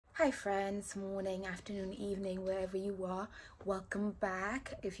Hi friends, morning, afternoon, evening, wherever you are. Welcome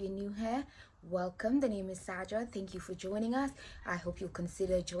back. If you're new here, welcome. The name is Saja. Thank you for joining us. I hope you'll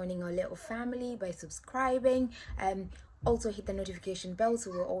consider joining our little family by subscribing. Also hit the notification bell so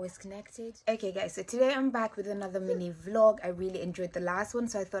we're always connected. Okay guys, so today I'm back with another mini vlog. I really enjoyed the last one,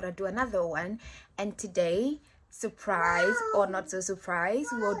 so I thought I'd do another one. And today, surprise or not so surprise,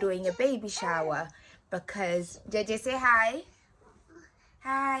 we're doing a baby shower because JJ, say hi.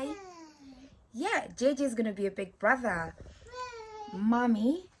 Hi. Yeah, JJ is gonna be a big brother.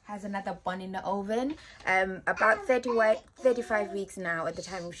 Mommy has another bun in the oven. About 35 weeks now at the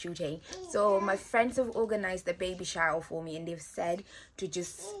time of shooting. So my friends have organized the baby shower for me, and they've said to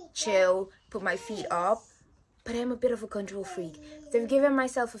just chill, put my feet up. But I'm a bit of a control freak, so I've given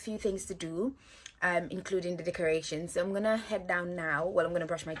myself a few things to do, including the decorations. So I'm gonna head down now. Well, I'm gonna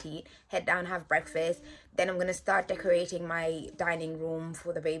brush my teeth, head down, have breakfast. Then I'm gonna start decorating my dining room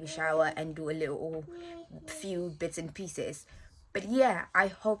for the baby shower and do a few bits and pieces. But yeah, I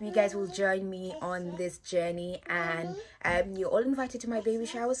hope you guys will join me on this journey, and you're all invited to my baby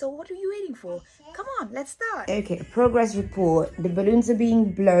shower. So what are you waiting for? Come on, let's start. Okay, progress report. The balloons are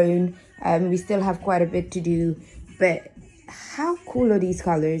being blown. We still have quite a bit to do, but how cool are these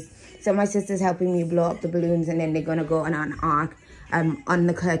colors? So my sister's helping me blow up the balloons, and then they're gonna go on an arc on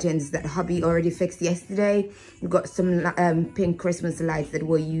the curtains that hubby already fixed yesterday. We've got some pink Christmas lights that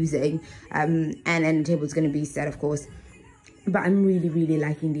we're using, and then the table's gonna be set, of course. But I'm really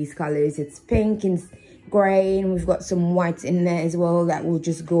liking these colors. It's pink and grey, and we've got some whites in there as well that will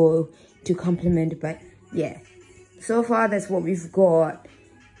just go to complement. But yeah, so far that's what we've got.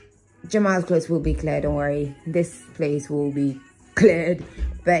 Jamal's clothes will be cleared, don't worry. This place will be cleared.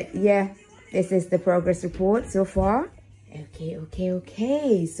 But yeah, this is the progress report so far.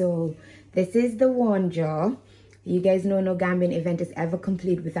 Okay. So this is the one jar. You guys know no Gambian event is ever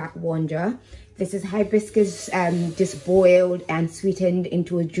complete without one jar. This is hibiscus just boiled and sweetened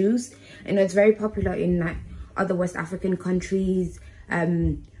into a juice. I know it's very popular in like other West African countries.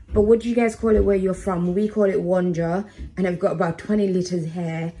 But what do you guys call it where you're from? We call it wonja, and I've got about 20 liters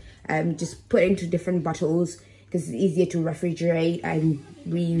here. Just put into different bottles because it's easier to refrigerate and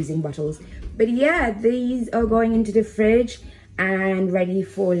reusing bottles. But yeah, these are going into the fridge and ready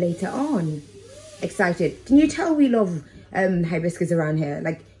for later on. Excited. Can you tell we love hibiscus around here?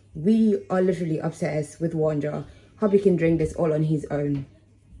 Like, we are literally obsessed with wonja. Hubby can drink this all on his own.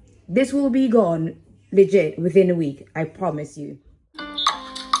 This will be gone legit within a week, I promise you.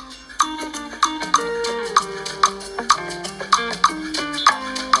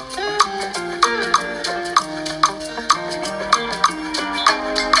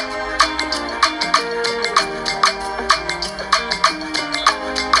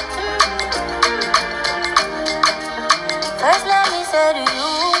 First, let me say to you,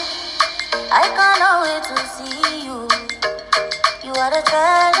 I cannot wait to see you. You are the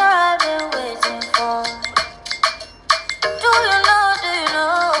treasure I've been waiting for. Do you know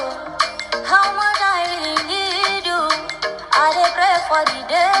how much I really need you? I dey pray for the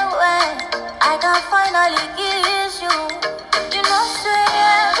day when I can finally kiss you. You know, say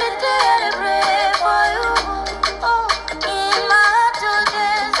every day I dey pray for you. Oh, in my heart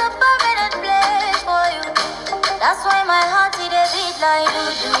today's a permanent place for you. That's why my heart it a beat like do.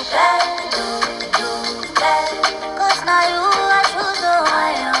 Cause now you I choose, so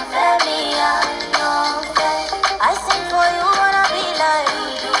I am family, I sing for you wanna be like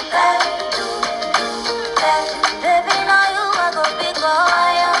do. Baby, now you I go big,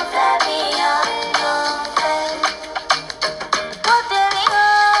 I am family, but there we go.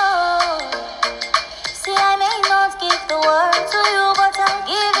 See, I may not give the world to you, but I'll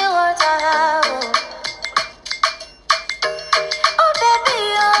give you what I have.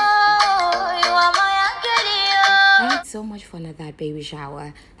 I had so much fun at that baby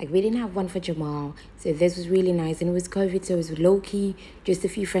shower. Like, we didn't have one for Jamal, so this was really nice. And it was COVID, so it was low-key, just a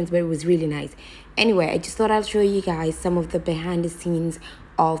few friends, but it was really nice. Anyway, I just thought I'll show you guys some of the behind the scenes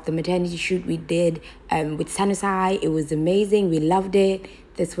of the maternity shoot we did with Sanusai. It was amazing. We loved it.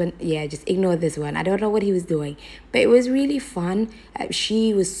 This one, yeah, just ignore this one. I don't know what he was doing, but it was really fun.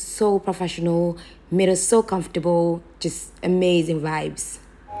 She was so professional, made us so comfortable, just amazing vibes.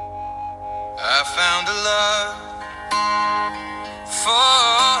 I found a love for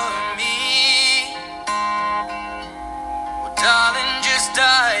me. Well, darling, just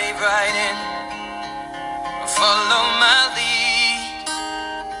dive right in. Follow my lead.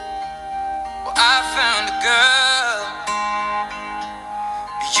 Well, I found a girl,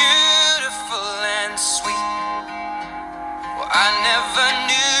 beautiful and sweet. Well, I never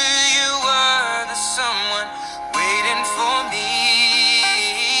knew you were the someone waiting for me.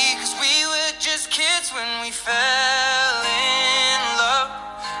 fell in love,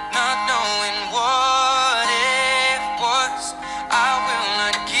 not knowing what it was. I will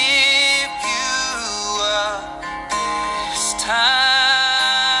not give you up this time.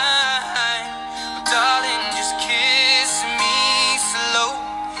 But darling, just kiss me slow.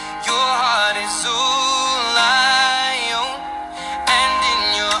 Your heart is all I own, and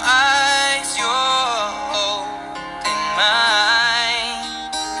in your eyes you're holding mine.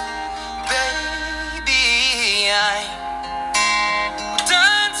 Baby, I'm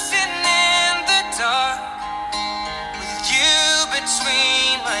dancing in the dark with you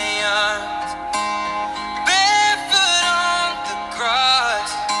between my arms, barefoot on the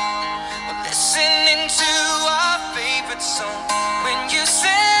grass, listening to our favorite song. When you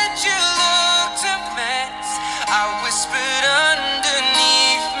said you looked a mess, I whispered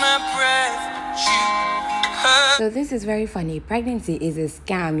underneath my breath, you heard. So this is very funny. Pregnancy is a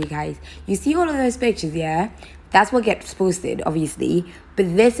scam, you guys. You see all of those pictures, yeah? That's what gets posted, obviously.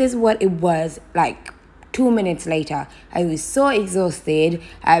 But this is what it was like 2 minutes later. I was so exhausted.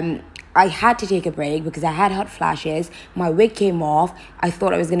 I had to take a break because I had hot flashes. My wig came off. I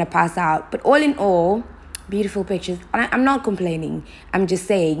thought I was going to pass out. But all in all, beautiful pictures. I'm not complaining. I'm just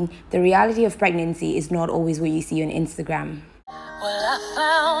saying the reality of pregnancy is not always what you see on Instagram. Well, I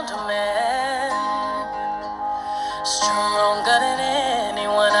found a man stronger than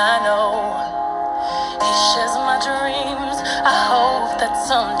anyone I know. He shares my dreams. I hope that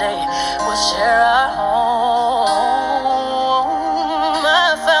someday we'll share our home.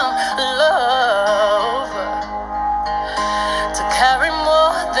 I found love to carry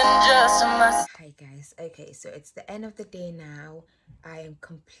more than just my. Hi guys, okay, so it's the end of the day now. I am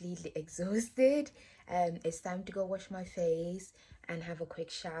completely exhausted. It's time to go wash my face and have a quick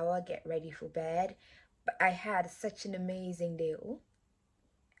shower, get ready for bed. But I had such an amazing day. Oh,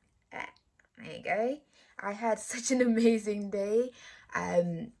 there you go. I had such an amazing day.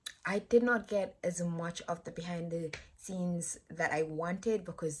 I did not get as much of the behind the scenes that I wanted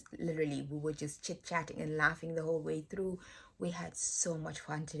because literally we were just chit-chatting and laughing the whole way through. We had so much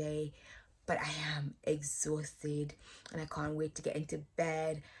fun today, but I am exhausted and I can't wait to get into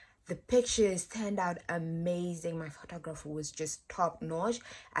bed. The pictures turned out amazing. My photographer was just top notch.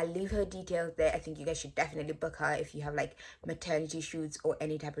 I'll leave her details there. I think you guys should definitely book her if you have like maternity shoots or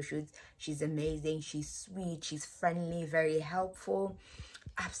any type of shoots. She's amazing. She's sweet. She's friendly, very helpful.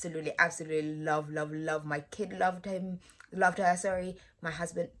 Absolutely love my kid loved her, sorry, my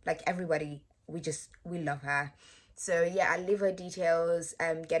husband, like everybody, we love her. So yeah, I'll leave her details,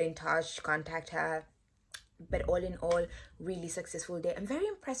 get in touch, contact her. But all in all, really successful day. I'm very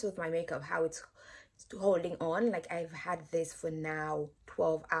impressed with my makeup, how it's holding on. Like I've had this for now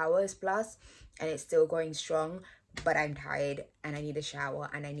 12 hours plus and it's still going strong, but I'm tired and I need a shower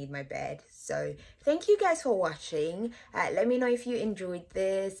and I need my bed. So thank you guys for watching. Let me know if you enjoyed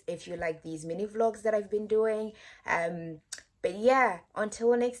this, if you like these mini vlogs that I've been doing. But yeah,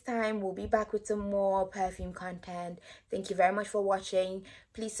 until next time, we'll be back with some more perfume content. Thank you very much for watching.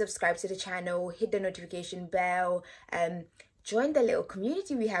 Please subscribe to the channel, hit the notification bell, join the little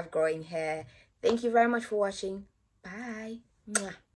community we have growing here. Thank you very much for watching. Bye. Mwah.